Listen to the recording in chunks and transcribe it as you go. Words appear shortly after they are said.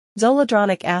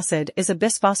Zoledronic acid is a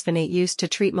bisphosphonate used to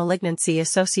treat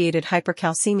malignancy-associated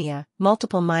hypercalcemia,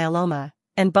 multiple myeloma,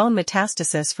 and bone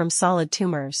metastasis from solid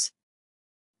tumors.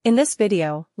 In this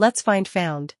video, let's find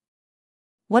found.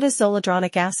 What is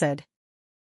zoledronic acid?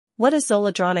 What is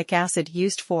zoledronic acid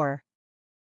used for?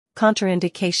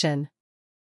 Contraindication.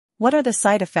 What are the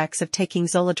side effects of taking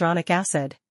zoledronic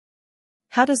acid?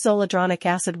 How does zoledronic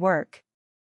acid work?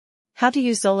 How to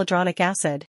use zoledronic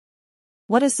acid?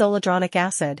 What is zoledronic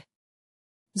acid?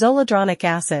 Zoledronic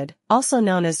acid, also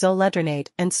known as zoledronate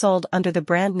and sold under the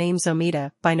brand name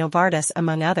Zometa by Novartis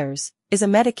among others, is a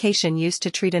medication used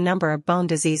to treat a number of bone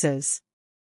diseases.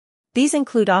 These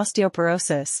include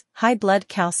osteoporosis, high blood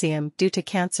calcium due to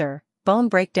cancer, bone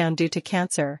breakdown due to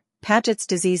cancer, Paget's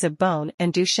disease of bone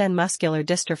and Duchenne muscular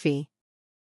dystrophy.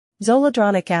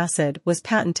 Zoledronic acid was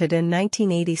patented in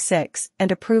 1986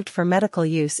 and approved for medical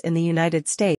use in the United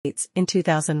States in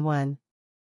 2001.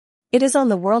 It is on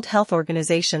the World Health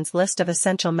Organization's list of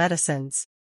essential medicines.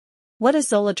 What is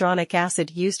zoledronic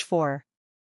acid used for?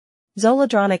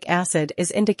 Zoledronic acid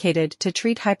is indicated to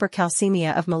treat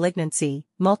hypercalcemia of malignancy,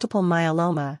 multiple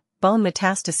myeloma, bone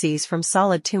metastases from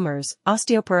solid tumors,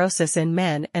 osteoporosis in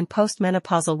men and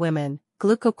postmenopausal women,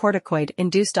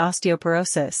 glucocorticoid-induced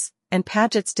osteoporosis, and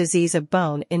Paget's disease of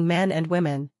bone in men and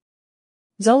women.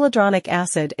 Zoledronic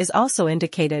acid is also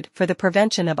indicated for the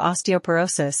prevention of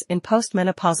osteoporosis in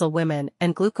postmenopausal women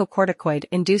and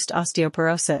glucocorticoid-induced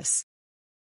osteoporosis.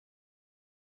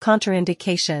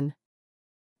 Contraindication.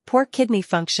 Poor kidney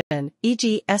function,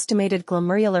 e.g. estimated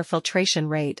glomerular filtration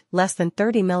rate less than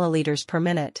 30 milliliters per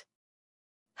minute.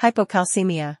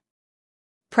 Hypocalcemia.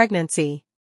 Pregnancy.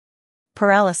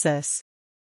 Paralysis.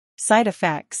 Side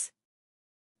effects.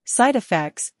 Side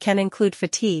effects can include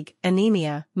fatigue,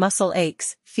 anemia, muscle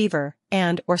aches, fever,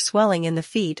 and/or swelling in the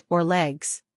feet or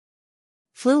legs.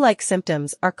 Flu-like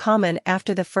symptoms are common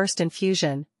after the first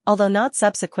infusion, although not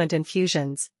subsequent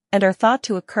infusions, and are thought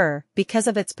to occur because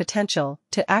of its potential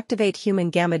to activate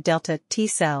human gamma-delta T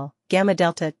cells.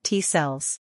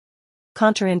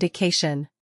 Contraindication.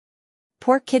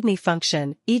 Poor kidney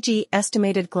function, e.g.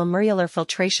 estimated glomerular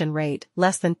filtration rate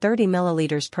less than 30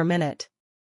 milliliters per minute.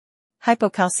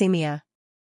 Hypocalcemia.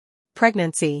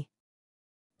 Pregnancy.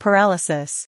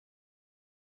 Paralysis.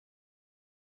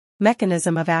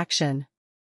 Mechanism of action.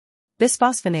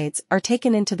 Bisphosphonates are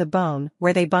taken into the bone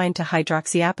where they bind to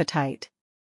hydroxyapatite.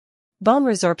 Bone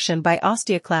resorption by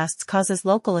osteoclasts causes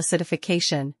local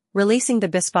acidification, releasing the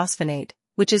bisphosphonate,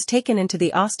 which is taken into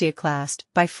the osteoclast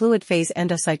by fluid phase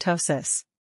endocytosis.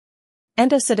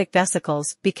 Endocytic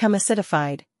vesicles become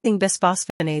acidified, pushing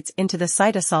bisphosphonates into the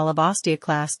cytosol of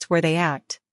osteoclasts where they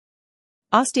act.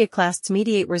 Osteoclasts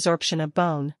mediate resorption of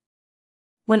bone.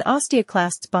 When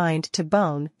osteoclasts bind to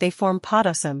bone, they form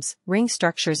podosomes, ring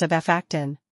structures of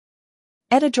F-actin.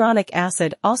 Zoledronic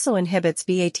acid also inhibits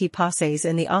VAT posase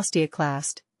in the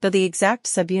osteoclast, though the exact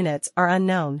subunits are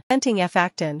unknown, preventing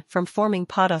F-actin from forming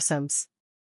podosomes.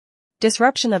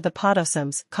 Disruption of the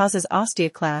podosomes causes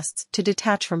osteoclasts to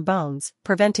detach from bones,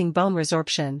 preventing bone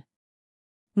resorption.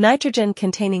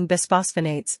 Nitrogen-containing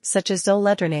bisphosphonates such as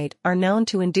zoledronate are known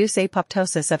to induce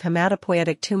apoptosis of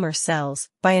hematopoietic tumor cells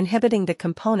by inhibiting the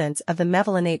components of the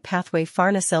mevalonate pathway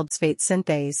farnesylphosphate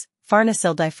synthase,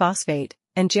 farnesyl diphosphate,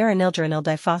 and geranyldronyl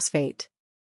diphosphate.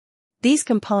 These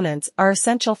components are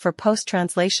essential for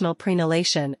post-translational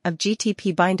prenylation of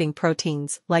GTP-binding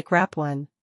proteins like RAP1.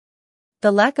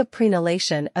 The lack of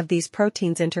prenylation of these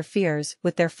proteins interferes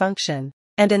with their function,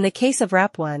 and in the case of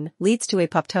RAP1, leads to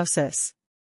apoptosis.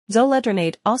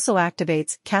 Zoledronate also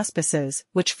activates caspases,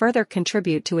 which further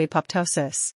contribute to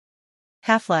apoptosis.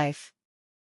 Half-life.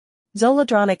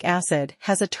 Zoledronic acid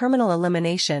has a terminal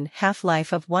elimination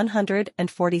half-life of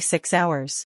 146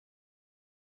 hours.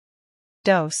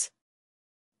 Dose.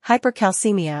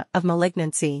 Hypercalcemia of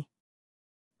malignancy.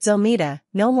 Zometa,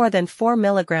 no more than 4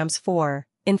 mg 4,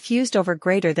 infused over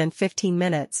greater than 15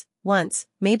 minutes, once,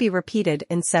 may be repeated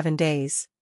in 7 days.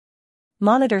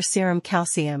 Monitor serum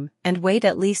calcium and wait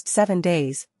at least 7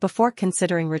 days before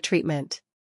considering retreatment.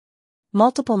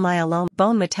 Multiple myeloma,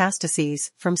 bone metastases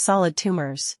from solid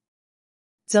tumors.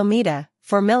 Zometa,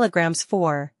 4 mg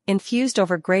 4, infused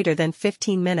over greater than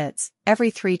 15 minutes,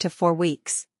 every 3 to 4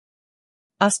 weeks.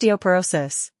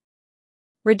 Osteoporosis.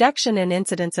 Reduction in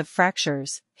incidence of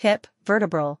fractures, hip,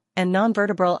 vertebral, and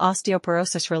non-vertebral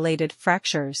osteoporosis-related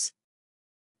fractures.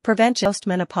 Prevention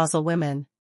postmenopausal women.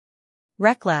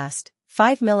 Reclast,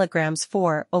 5 mg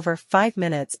 4 over 5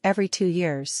 minutes every 2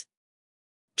 years.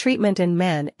 Treatment in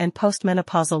men and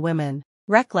postmenopausal women.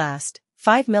 Reclast,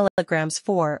 5 mg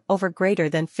 4 over greater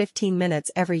than 15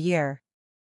 minutes every year.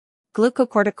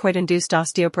 Glucocorticoid-induced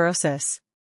osteoporosis.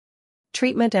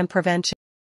 Treatment and prevention.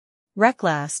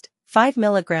 Reclast, 5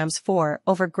 mg for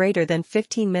over greater than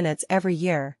 15 minutes every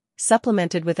year,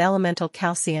 supplemented with elemental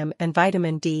calcium and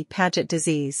vitamin D. Paget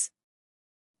disease.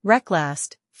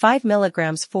 Reclast, 5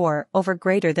 mg for over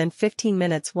greater than 15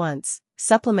 minutes once,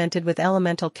 supplemented with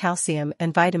elemental calcium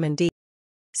and vitamin D.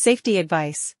 Safety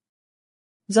advice.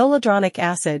 Zoledronic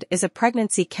acid is a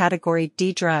pregnancy category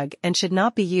D drug and should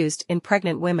not be used in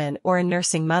pregnant women or in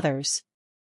nursing mothers.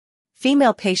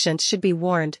 Female patients should be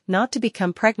warned not to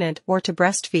become pregnant or to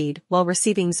breastfeed while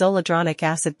receiving zoledronic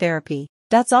acid therapy.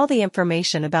 That's all the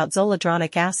information about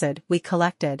zoledronic acid we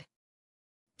collected.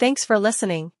 Thanks for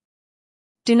listening.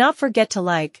 Do not forget to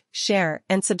like, share,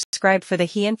 and subscribe for the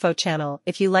HeInfo channel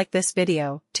if you like this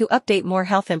video to update more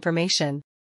health information.